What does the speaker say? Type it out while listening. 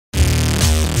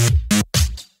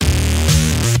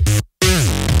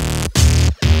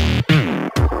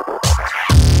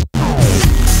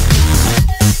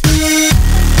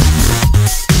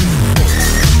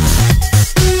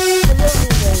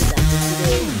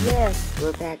yes,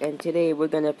 we're back, and today we're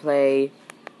gonna play,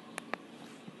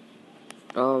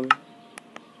 oh,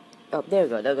 there we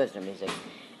go, there goes the music.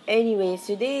 Anyways,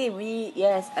 today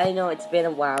yes, I know it's been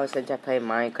a while since I played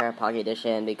Minecraft Pocket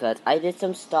Edition, because I did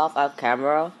some stuff off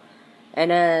camera, and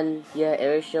then, yeah,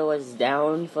 Airshow was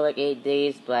down for like 8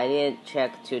 days, but I didn't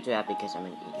check TutorApp because I'm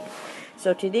an idiot.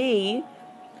 So today,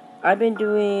 I've been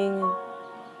doing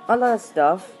a lot of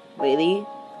stuff lately.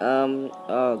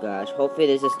 Oh gosh, hopefully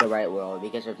this is the right world,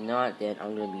 because if not, then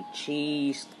I'm gonna be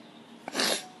cheesed.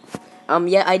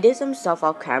 Yeah, I did some stuff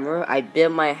off camera. I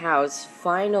built my house,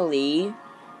 finally.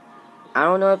 I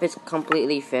don't know if it's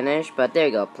completely finished, but there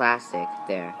you go, plastic,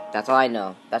 there. That's all I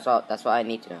know. That's all I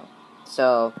need to know.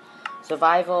 So,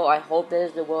 survival, I hope this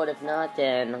is the world. If not,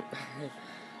 then,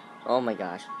 oh my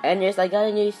gosh. And yes, I got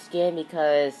a new skin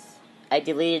because I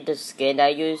deleted the skin I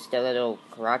used, the little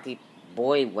karate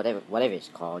boy, whatever it's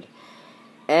called.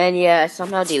 And yeah, I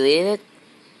somehow deleted it.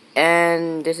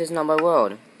 And this is not my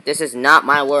world. This is not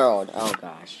my world. Oh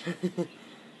gosh.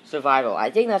 Survival. I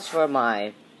think that's for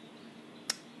my,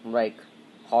 like,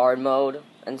 hard mode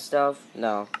and stuff.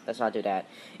 No, let's not do that.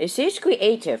 It says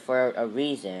creative for a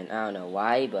reason. I don't know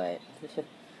why, but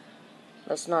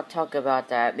let's not talk about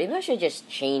that. Maybe I should just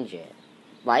change it.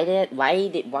 Why is it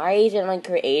on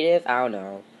creative? I don't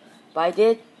know. But I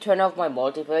did turn off my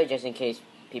multiplayer just in case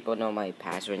people know my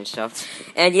password and stuff.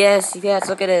 And yes,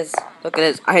 look at this. Look at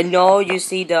this. I know you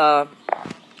see the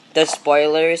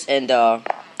spoilers and the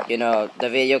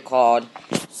video called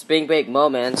Spring Break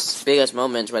Moments, Biggest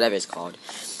Moments, whatever it's called.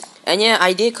 And yeah,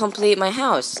 I did complete my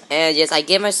house. And yes, I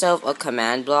gave myself a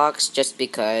command blocks just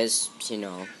because,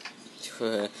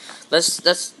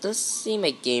 let's see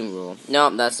my game rule. No,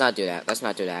 let's not do that. Let's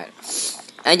not do that.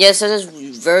 And yes, this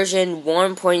is version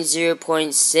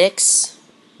 1.0.6.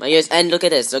 Yes, and look at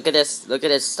this. Look at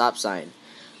this stop sign.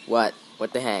 What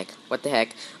the heck?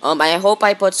 I hope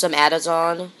I put some add-ons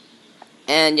on.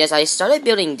 And yes, I started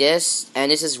building this,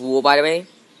 and this is wool, by the way.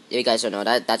 If you guys don't know,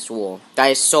 that's wool. That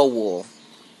is so wool.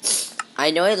 I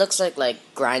know it looks like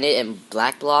grinded and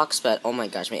black blocks, but oh my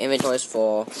gosh, my inventory is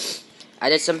full. I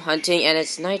did some hunting, and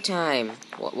it's nighttime.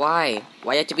 Why?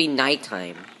 Why have to be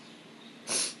nighttime?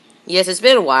 Yes, it's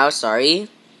been a while, sorry.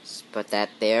 Let's put that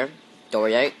there.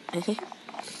 Doriite.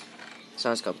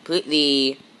 Sounds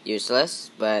completely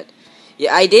useless, but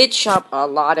yeah, I did chop a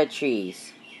lot of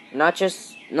trees. Not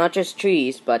just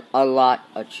trees, but a lot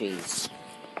of trees.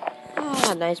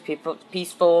 Ah, nice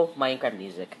peaceful Minecraft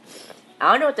music.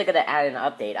 I don't know if they're gonna add an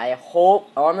update. I hope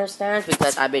armor stands,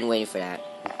 because I've been waiting for that.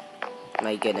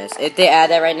 My goodness, if they add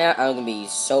that right now, I'm gonna be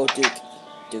so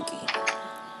dookie.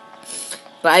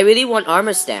 But I really want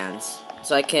armor stands,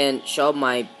 so I can show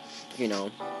my,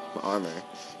 my armor.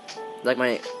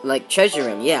 Like treasure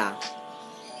room, yeah.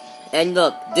 And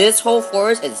look, this whole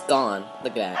forest is gone.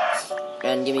 Look at that.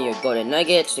 And give me your golden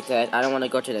nuggets, because I don't want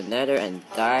to go to the nether and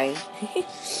die.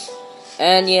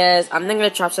 And yes, I'm not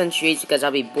gonna chop some trees because I'll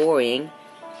be boring.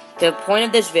 The point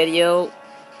of this video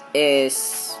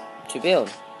is to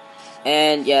build.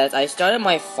 And yes, I started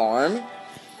my farm.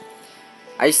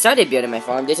 I started building my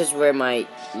farm. This is where my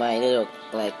little,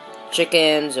 like,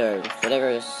 chickens or whatever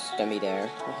is gonna be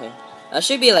there. Okay. I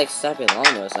should be like stepping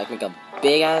along those, like make a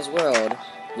big ass world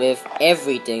with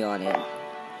everything on it.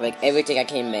 Like everything I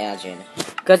can imagine.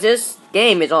 Cause this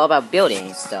game is all about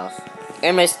building stuff.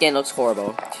 And my skin looks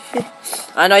horrible.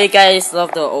 I know you guys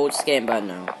love the old skin, but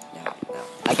no.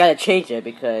 I gotta change it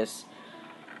because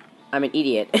I'm an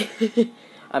idiot.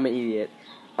 I'm an idiot.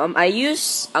 I'm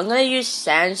gonna use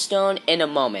sandstone in a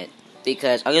moment,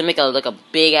 because I'm gonna make like a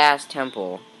big ass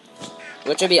temple,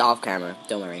 which will be off camera.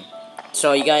 Don't worry.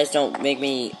 So you guys don't make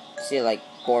me see like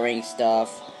boring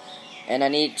stuff. And I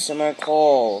need some more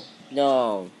coal.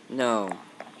 No.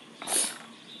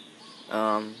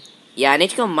 Yeah, I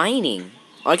need to go mining.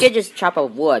 Or I could just chop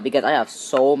up wood, because I have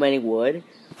so many wood.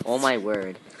 Oh my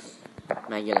word.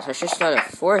 My goodness, I should start a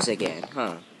forest again,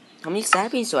 huh? How many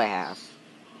saplings do I have?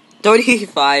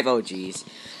 35, oh jeez.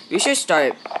 We should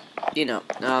start,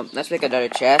 let's make another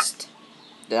chest.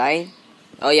 Did I?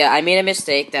 Oh yeah, I made a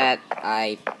mistake that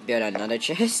I built another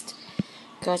chest.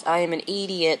 Because I am an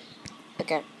idiot.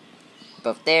 Okay.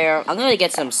 But there, I'm gonna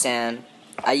get some sand.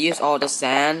 I use all the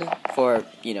sand for,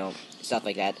 stuff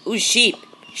like that. Ooh, sheep!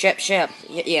 Shep.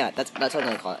 Yeah, that's what I'm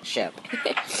gonna call it, shep.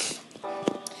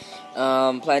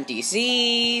 Plant these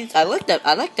seeds. I like the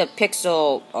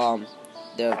pixel,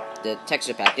 the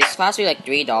texture pack. This cost me like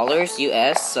 $3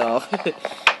 US, so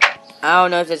I don't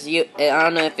know if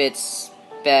it's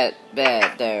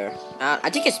better. I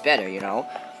think it's better,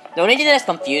 The only thing that's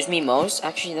confused me most,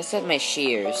 actually, let's get my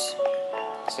shears.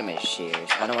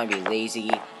 I don't want to be lazy.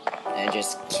 and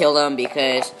just kill them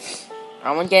because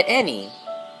I won't get any.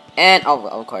 And oh,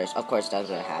 of course, that's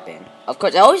gonna happen. Of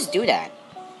course, I always do that.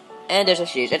 And there's a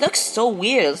shoes. It looks so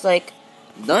weird. It's like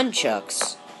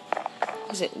nunchucks.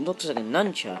 It looks like a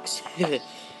nunchucks.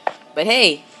 But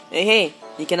hey,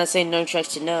 you cannot say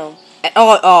nunchucks to no.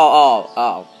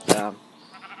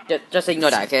 Just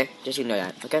ignore that, okay? Just ignore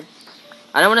that, okay?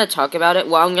 I don't want to talk about it.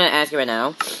 Well, I'm gonna ask you right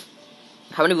now.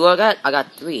 How many wool I got? I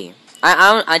got 3.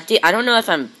 I don't know if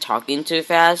I'm talking too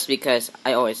fast because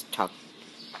I always talk.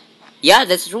 Yeah,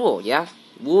 that's wool. Yeah,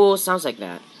 wool sounds like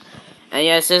that. And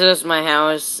yes, this is my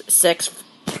house. 6.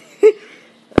 Oh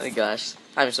my gosh,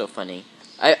 I'm so funny.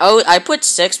 I put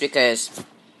 6 because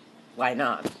why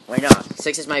not? Why not?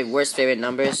 6 is my worst favorite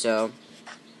number. So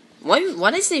why did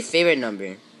I say favorite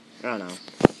number? I don't know.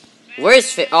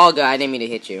 Worst oh god, I didn't mean to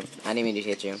hit you.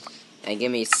 And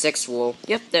give me 6 wool.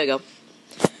 Yep, there you go.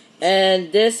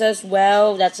 And this as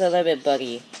well. That's a little bit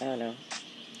buggy. I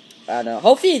don't know.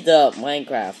 Hopefully the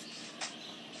Minecraft.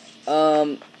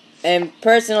 And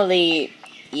personally,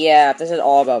 yeah, this is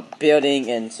all about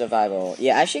building and survival.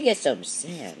 Yeah, I should get some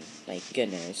sand. My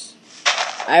goodness.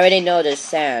 I already know there's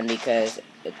sand because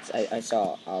I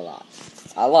saw a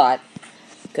lot.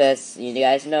 Because you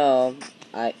guys know,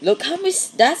 look how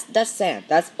much, that's sand.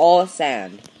 That's all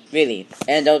sand. Really.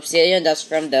 And the obsidian, that's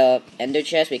from the ender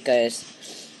chest because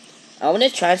I want to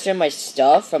transfer my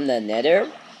stuff from the nether.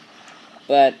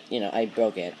 But, you know, I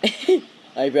broke it.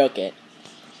 I broke it.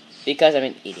 Because I'm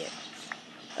an idiot.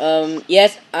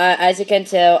 Yes, as you can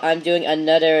tell, I'm doing a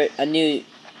new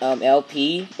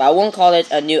LP, but I won't call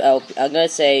it a new LP. I'm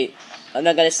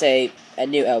not gonna say a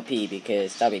new LP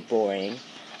because that'll be boring.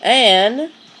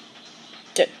 And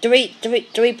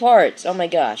three parts. Oh my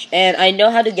gosh! And I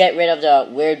know how to get rid of the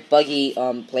weird buggy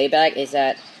playback. Is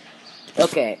that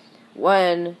okay?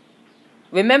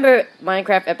 Remember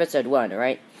Minecraft episode 1,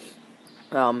 right?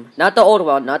 Not the old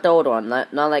one, not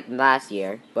like last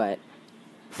year, but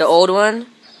the old one.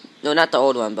 No, not the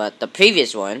old one, but the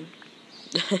previous one.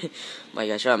 My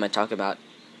gosh, what am I talking about?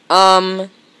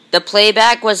 The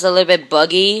playback was a little bit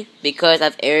buggy because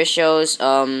of air shows.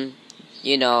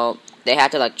 You know, they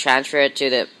had to like transfer it to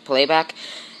the playback,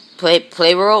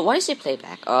 play world. Why do you say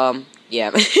playback?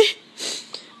 Yeah.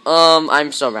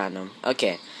 I'm so random.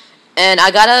 Okay, and I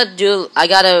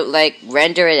gotta like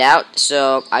render it out.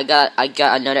 So I got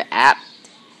another app,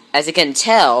 as you can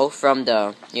tell from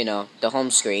the the home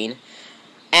screen.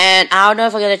 And I don't know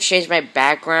if I'm gonna change my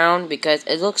background because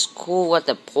it looks cool with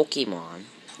the Pokemon.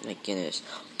 My goodness.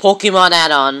 Pokemon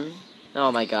add-on.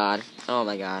 Oh my god. Oh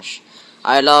my gosh.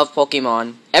 I love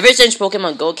Pokemon. Ever since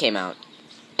Pokemon Go came out.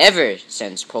 Ever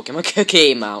since Pokemon Go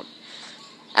came out.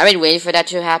 I've been waiting for that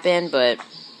to happen, but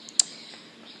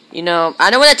you know,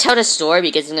 I don't want to tell the story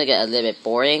because it's gonna get a little bit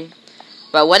boring.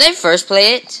 But when I first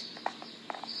played it,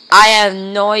 I have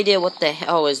no idea what the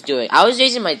hell I was doing. I was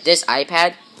using this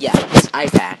iPad. Yeah, this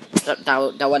iPad.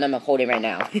 That one I'm holding right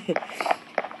now.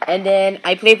 And then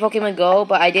I played Pokemon Go,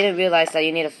 but I didn't realize that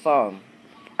you need a phone.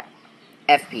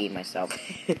 FP myself.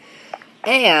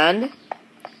 and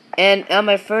on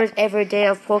my first ever day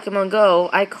of Pokemon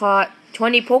Go, I caught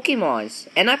 20 Pokemons.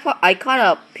 And I caught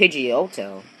a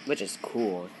Pidgeotto, which is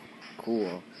cool.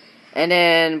 And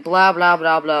then blah blah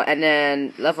blah blah, and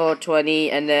then level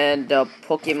 20, and then the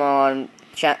Pokemon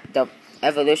the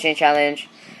evolution challenge,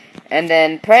 and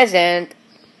then present.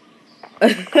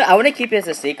 I want to keep this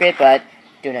a secret, but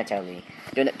do not tell me.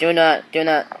 Do not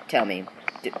tell me.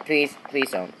 Please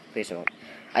don't.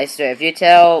 I swear, if you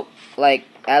tell like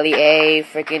LEA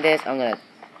freaking this, I'm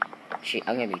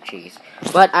gonna be cheese.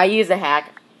 But I use a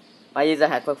hack.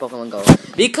 For Pokemon Go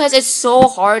because it's so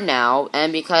hard now,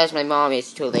 and because my mom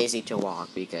is too lazy to walk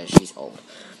because she's old.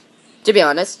 To be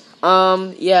honest,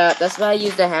 yeah, that's why I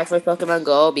use the hack for Pokemon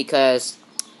Go because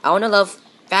I wanna love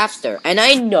faster. And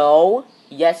I know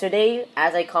yesterday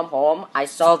as I come home, I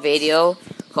saw a video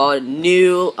called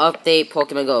 "New Update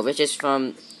Pokemon Go," which is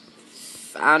from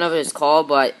I don't know what it's called,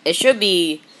 but it should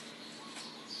be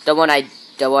the one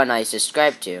I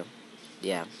subscribed to.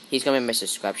 Yeah, he's gonna be my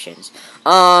subscriptions.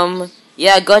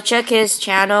 Yeah, go check his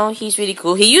channel. He's really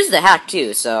cool. He used the hack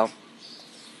too, so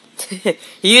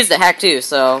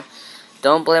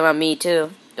don't blame on me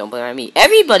too. Don't blame on me.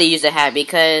 Everybody used the hack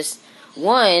because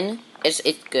one, it's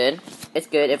good. It's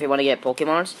good if you want to get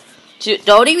Pokemons. Two,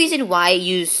 the only reason why I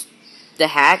use the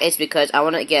hack is because I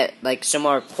want to get like some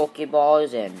more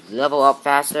Pokeballs and level up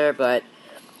faster, but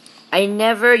I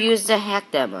never use the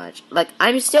hack that much. Like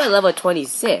I'm still at level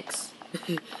 26.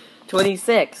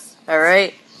 26.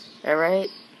 Alright?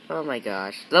 Oh my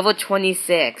gosh. Level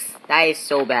 26. That is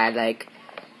so bad. Like,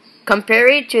 compare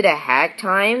it to the hack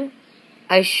time,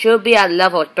 I should be at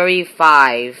level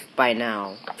 35 by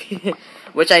now.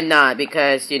 Which I'm not,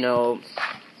 because, you know,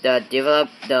 not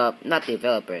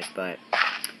developers, but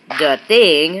the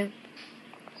thing,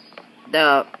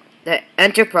 the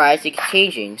enterprise is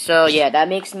changing. So yeah, that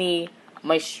makes me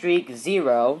my streak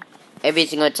 0 every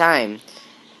single time.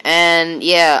 And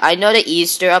yeah, I know the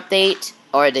Easter update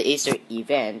or the Easter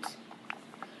event.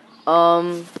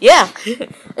 Yeah,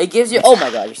 it gives you. Oh my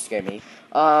god, you scared me.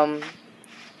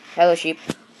 Hello sheep.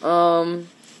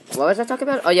 What was I talking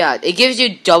about? Oh yeah, it gives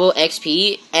you double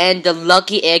XP, and the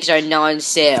lucky eggs are now on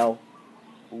sale.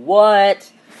 What?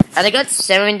 And I got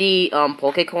 70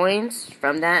 Poke Coins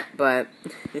from that, but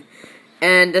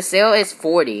and the sale is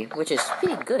 40, which is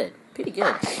pretty good,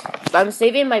 But I'm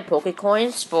saving my Poke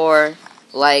Coins for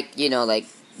like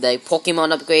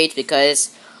Pokemon upgrades,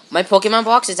 because my Pokemon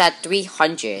box is at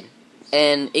 300,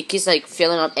 and it keeps like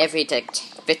filling up every like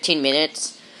 15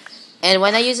 minutes. And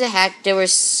when I used the hack, there were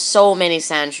so many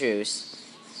Sandshrews.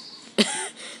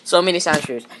 So many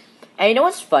Sandshrews. And you know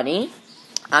what's funny?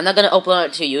 I'm not gonna upload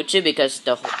it to YouTube because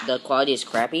the quality is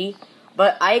crappy.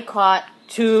 But I caught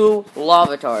 2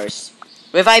 Larvatars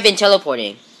with I've been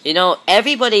teleporting. You know,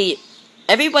 everybody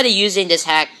using this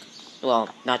hack. Well,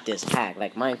 not this hack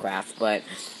like Minecraft, but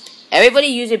everybody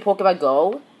using Pokemon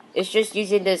Go is just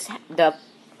using the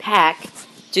pack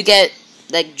to get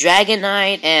like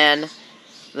Dragonite and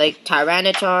like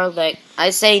Tyranitar. Like,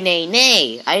 I say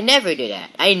nay. I never do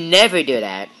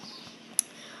that.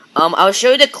 I'll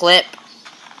show you the clip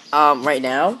right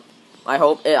now. I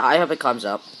hope it comes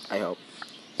up. I hope.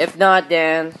 If not,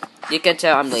 then you can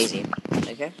tell I'm lazy.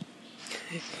 Okay.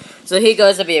 So here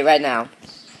goes the video right now.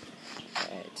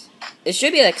 Alright. It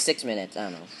should be like 6 minutes. I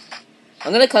don't know.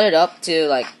 I'm gonna cut it up to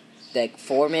like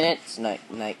 4 minutes, like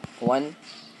 1,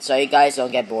 so you guys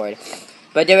don't get bored.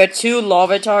 But there were 2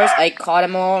 Larvatars. I caught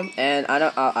them all, and I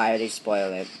already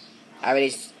spoiled it. I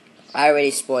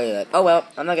already spoiled it. Oh well,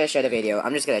 I'm not gonna show the video.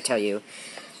 I'm just gonna tell you.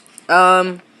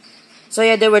 So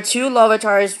yeah, there were 2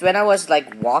 Larvatars when I was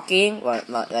like walking, well,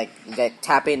 like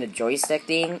tapping the joystick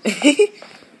thing,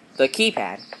 the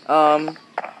keypad.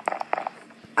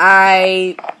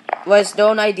 I was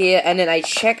no idea, and then I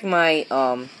checked my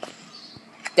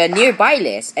the nearby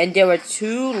list, and there were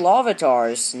 2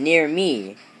 Larvatars near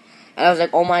me. And I was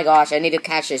like, oh my gosh, I need to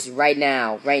catch this right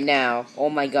now. Oh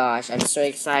my gosh, I'm so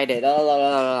excited.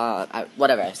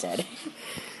 Whatever I said.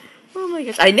 Oh my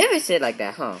gosh, I never said like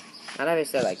that, huh? I never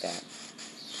said like that.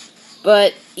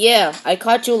 But yeah, I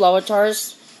caught 2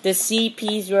 Larvatars. The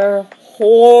CPs were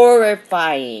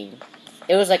horrifying.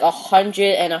 It was like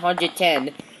 100 and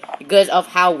 110 because of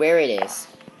how rare it is.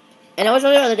 And I was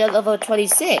only on level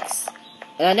 26.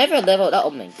 And I never leveled up.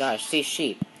 Oh my gosh, see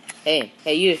sheep. Hey,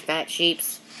 you fat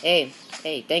sheeps. Hey,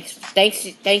 thanks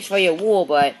for your wool,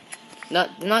 but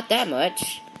not that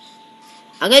much.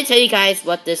 I'm gonna tell you guys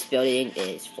what this building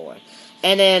is for,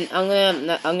 and then I'm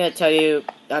not gonna tell you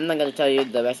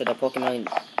the rest of the Pokemon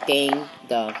thing,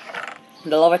 the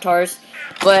Larvatars.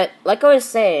 But like I was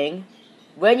saying,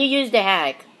 when you use the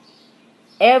hack,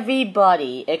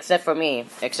 everybody except for me,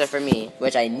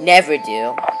 which I never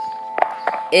do,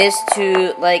 is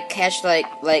to like catch like.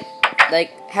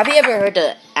 Have you ever heard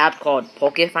the app called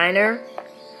Pokefinder?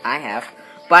 I have.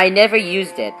 But I never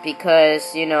used it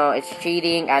because, you know, it's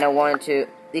cheating. I don't want to,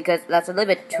 because that's a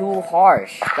little bit too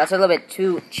harsh. That's a little bit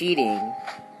too cheating.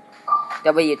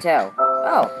 That way you tell.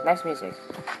 Oh, nice music.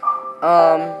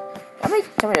 Let me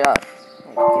turn it up.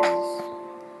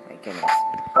 My goodness.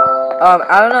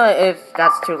 I don't know if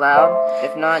that's too loud.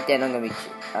 If not, then I'm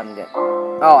good.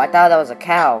 Oh, I thought that was a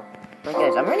cow. My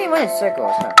goodness, I'm running in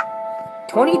circles, huh?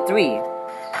 23.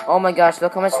 Oh my gosh,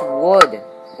 look how much wood.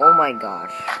 Oh my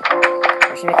gosh.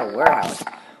 I should make a warehouse.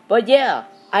 But yeah,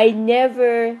 I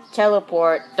never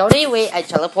teleport. The only way I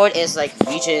teleport is like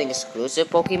region exclusive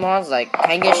Pokemons, like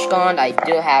Kangaskhan. I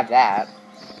do have that.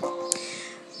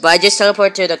 But I just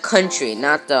teleport to the country,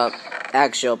 not the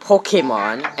actual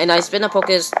Pokemon. And I spin a I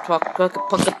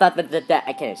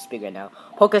can't speak right now.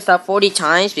 Pokestop 40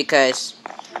 times because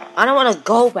I don't want to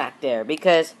go back there,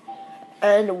 because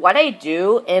and what I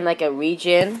do in like a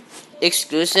region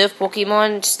exclusive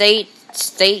Pokemon state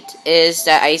is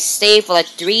that I stay for like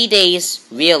 3 days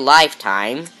real life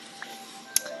time.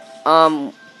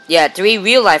 Yeah, 3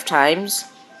 real life times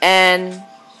and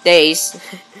days.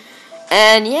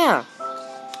 And yeah,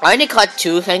 I only caught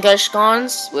 2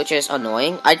 Kangaskhan's, which is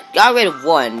annoying. I got rid of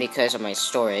 1 because of my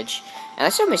storage, and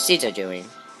that's what my seeds are doing.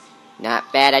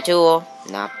 Not bad at all.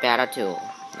 Not bad.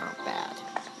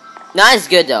 Not as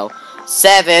good though.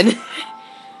 7. Oh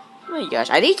my gosh,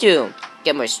 I need to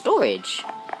get more storage.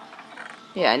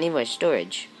 Yeah, I need more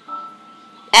storage.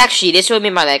 Actually, this will be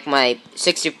my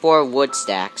 64 wood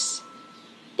stacks.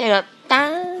 There you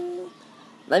go.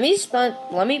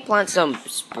 Let me plant some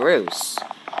spruce.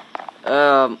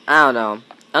 I don't know.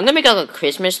 I'm gonna make like a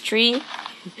Christmas tree.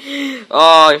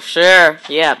 Oh, sure.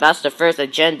 Yeah, that's the first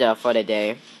agenda for the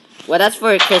day. Well, that's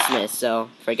for Christmas, so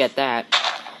forget that.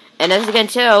 And as you can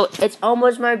tell, it's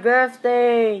almost my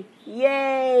birthday.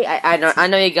 Yay! I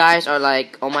know you guys are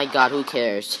like, oh my god, who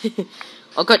cares?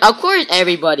 Of course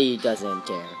everybody doesn't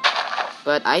care.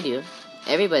 But I do.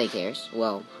 Everybody cares.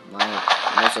 Well,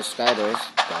 my subscribers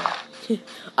don't.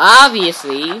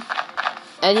 Obviously.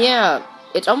 And yeah,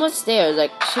 it's almost there. It's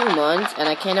like 2 months, and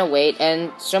I cannot wait.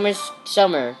 And summer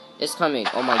is coming.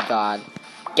 Oh my god!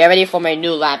 Get ready for my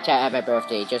new laptop at my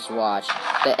birthday. Just watch.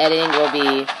 The editing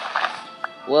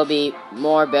will be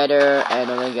more better,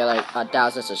 and I'm gonna get like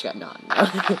 1,000 subscribers. No.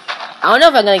 I don't know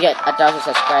if I'm gonna get 1,000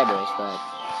 subscribers, but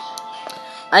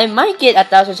I might get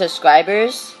 1,000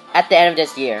 subscribers at the end of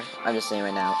this year. I'm just saying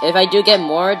right now. If I do get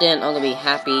more, then I'm gonna be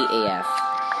happy AF.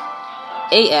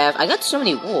 AF. I got so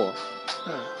many wool.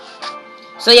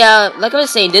 So yeah, like I was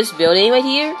saying, this building right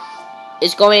here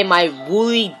is going in my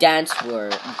woolly dance floor.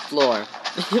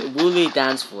 Woolly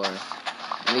dance floor.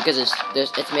 Because it's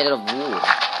made out of wool.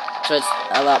 So it's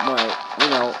a lot more,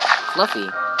 fluffy.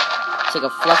 It's like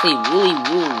a fluffy, woolly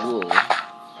wool.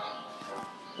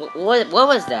 What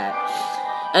was that?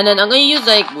 And then I'm gonna use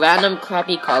like random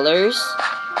crappy colors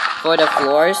for the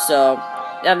floors. So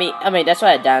I mean that's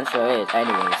what a dance floor is,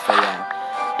 anyway. So yeah,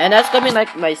 and that's gonna be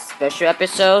like my special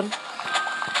episode.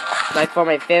 Like for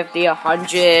my 50,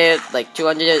 100, like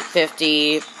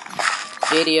 250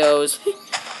 videos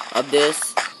of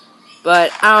this.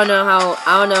 But I don't know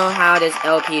how this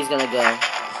LP is gonna go.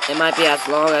 It might be as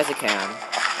long as it can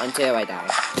until I die.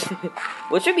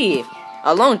 Which would be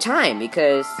a long time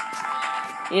because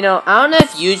I don't know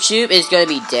if YouTube is gonna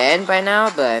be dead by now,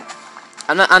 but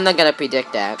I'm not gonna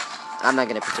predict that. I'm not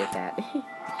gonna predict that.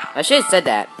 I should have said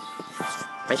that.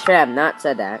 I should have not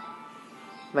said that.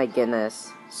 My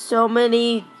goodness. So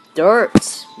many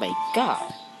dirt. My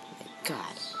god.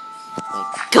 My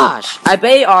gosh. I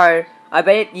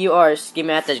bet you are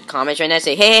skimming at the comments right now and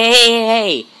say,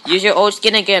 hey, use your old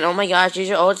skin again. Oh my gosh, use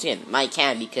your old skin. I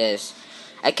can't because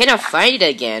I cannot find it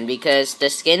again because the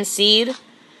skin seed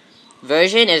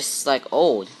version is like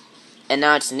old. And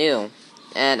now it's new.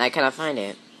 And I cannot find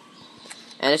it.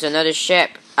 And there's another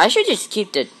ship. I should just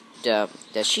keep the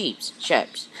sheeps.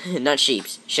 Not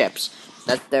sheeps. Ships.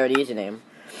 That's their username.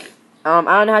 I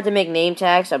don't know how to make name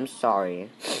tags. I'm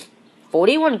sorry.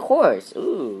 41 cores.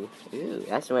 Ooh,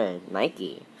 that's right.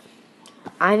 Nike.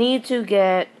 I need to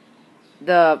get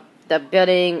the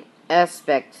building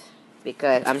aspect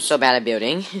because I'm so bad at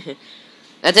building.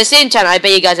 At the same time, I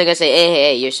bet you guys are gonna say,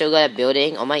 hey, you're so good at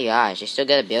building. Oh my gosh, you're so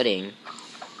good at building.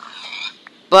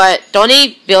 But the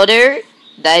only builder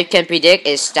that I can predict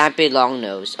is Stampy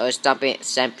Longnose or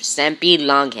Stampy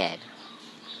Longhead.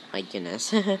 My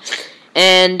goodness.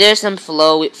 And there's some not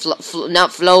flow with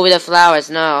the flowers.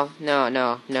 No.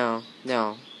 Nope.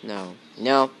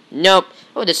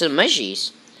 Oh, there's some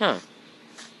mushies. Huh.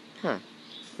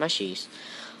 Mushies.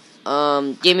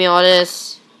 Give me all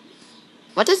this.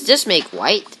 What does this make?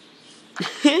 White?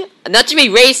 Not to be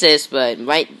racist, but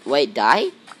white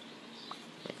dye?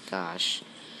 My gosh.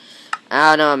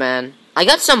 I don't know, man. I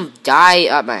got some dye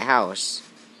at my house.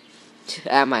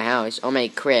 Or my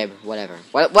crib, whatever.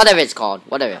 Whatever it's called.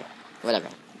 Whatever.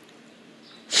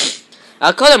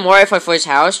 I'll call it more for his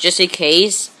house, just in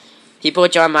case people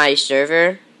join my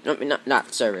server. No,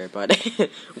 not server, but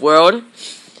world.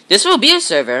 This will be a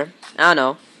server. I don't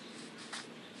know.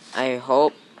 I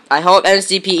hope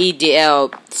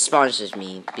NCPEDL sponsors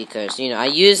me because I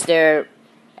use their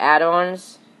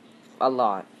add-ons a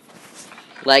lot,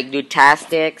 like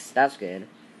Nutastics. That's good.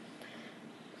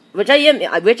 Which I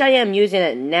am using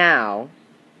it now.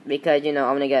 Because, I'm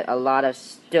gonna get a lot of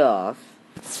stuff.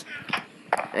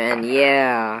 And,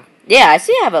 yeah. Yeah, I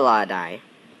see I have a lot of dye.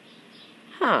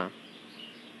 Huh.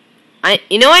 I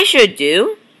should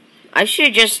do? I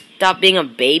should just stop being a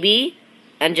baby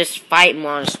and just fight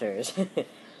monsters.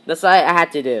 That's what I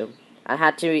had to do. I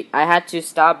had to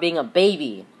stop being a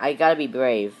baby. I gotta be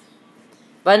brave.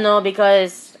 But no,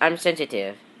 because I'm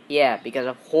sensitive. Yeah, because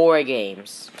of horror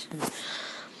games.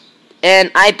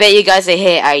 And I bet you guys say,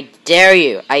 hey, I dare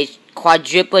you. I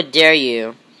quadruple dare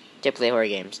you to play horror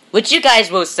games. Which you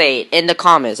guys will say in the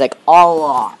comments, like, a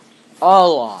lot.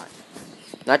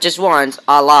 Not just once,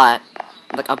 a lot.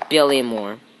 Like, a billion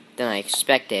more than I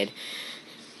expected.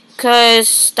 Because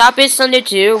Stop It Thunder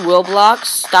 2, Roblox,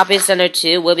 Stop It Thunder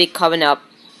 2 will be coming up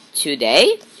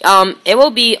today. It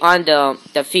will be on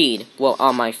the feed. Well,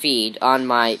 on my feed, on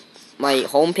my my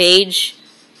homepage.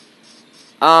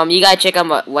 You gotta check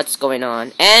out what's going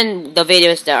on and the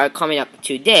videos that are coming up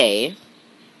today,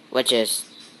 which is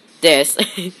this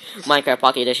Minecraft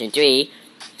Pocket Edition 3,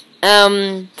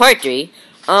 part 3.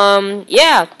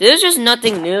 Yeah, there's just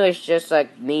nothing new. It's just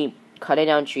like me cutting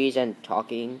down trees and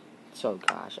talking. So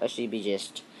gosh, I should be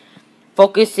just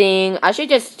focusing. I should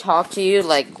just talk to you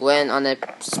like when on a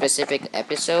specific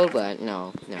episode, but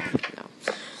no.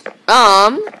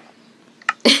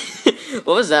 What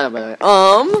was that about?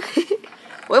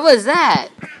 What was that?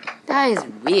 That is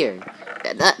weird.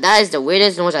 That is the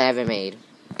weirdest noise I ever made.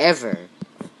 Ever.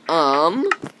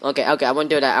 Okay, I won't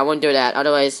do that.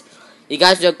 Otherwise, you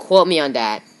guys will quote me on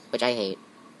that, which I hate.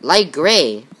 Light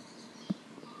gray.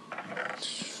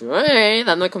 Right,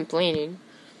 I'm not complaining.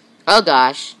 Oh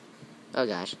gosh.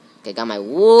 Okay, got my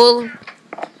wool.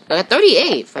 I got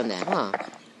 38 from that, huh?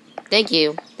 Thank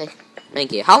you.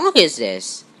 Thank you. How long is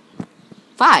this?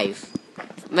 5.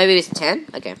 Maybe it's 10?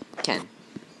 Okay, 10.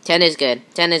 10 is good.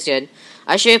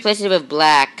 I should replace it with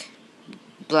black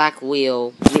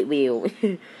wheel.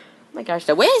 Oh my gosh,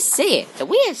 the way I say it. 1,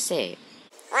 2, 3,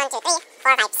 4,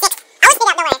 5, 6. I will speed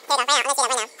up, don't worry. There you go, let's see that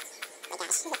right now. Oh my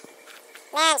gosh.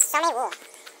 Man, so many wool.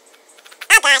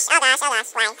 Oh gosh,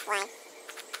 why?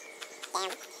 Damn.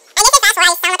 And this is that's why I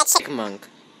sound like a chickmunk.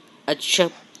 A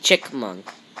chickmunk.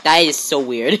 That is so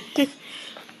weird.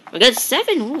 I got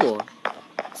 7 wool.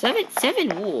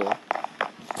 7 wool.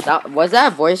 Was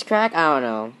that a voice crack? I don't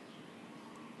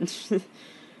know.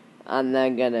 I'm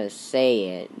not gonna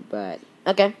say it, but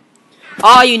okay.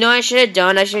 Oh, you know what I should have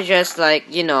done? I should just like,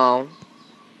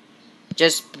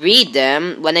 just breed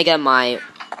them when I get my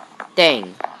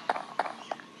thing.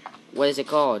 What is it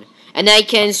called? And then I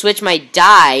can switch my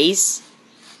dyes.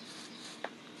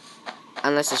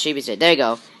 Unless the sheep is there. There you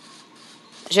go.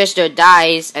 Switch the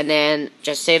dyes and then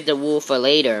just save the wool for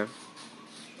later.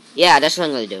 Yeah, that's what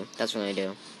I'm gonna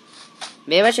do.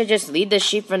 Maybe I should just leave the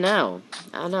sheep for now.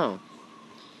 I don't know.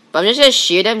 But I'm just gonna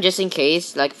shear them just in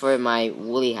case, like for my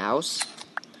woolly house.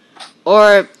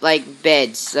 Or like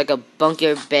beds, like a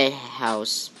bunker bed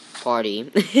house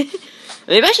party.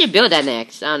 Maybe I should build that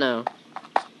next. I don't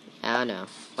know.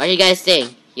 What do you guys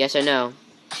think? Yes or no?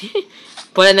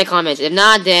 Put it in the comments. If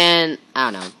not, then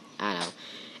I don't know.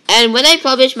 And when I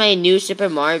publish my new Super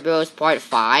Mario Bros. Part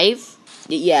 5,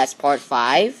 yes, Part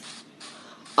 5.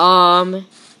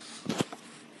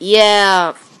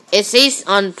 Yeah, it says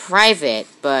on private,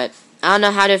 but I don't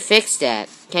know how to fix that.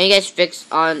 Can you guys fix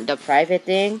on the private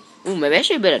thing? Ooh, maybe I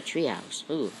should build a treehouse.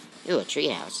 Ooh, a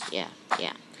treehouse. Yeah.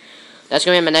 That's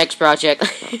gonna be my next project.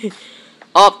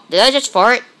 Oh, did I just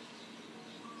fart?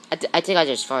 I think I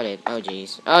just farted. Oh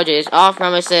jeez. Off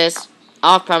promises.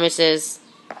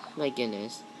 My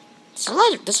goodness. There's a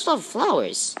lot of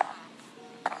flowers.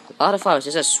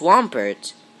 There's a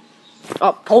Swampert.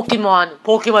 Oh, Pokemon.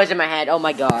 Pokemon's in my head. Oh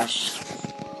my gosh.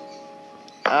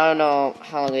 I don't know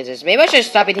how long is this. Maybe I should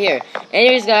stop it here.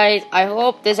 Anyways, guys, I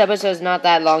hope this episode is not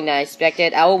that long than I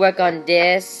expected. I will work on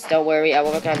this. Don't worry. I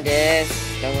will work on this.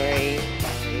 Don't worry.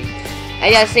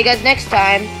 And yeah, see you guys next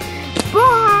time.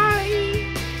 Bye.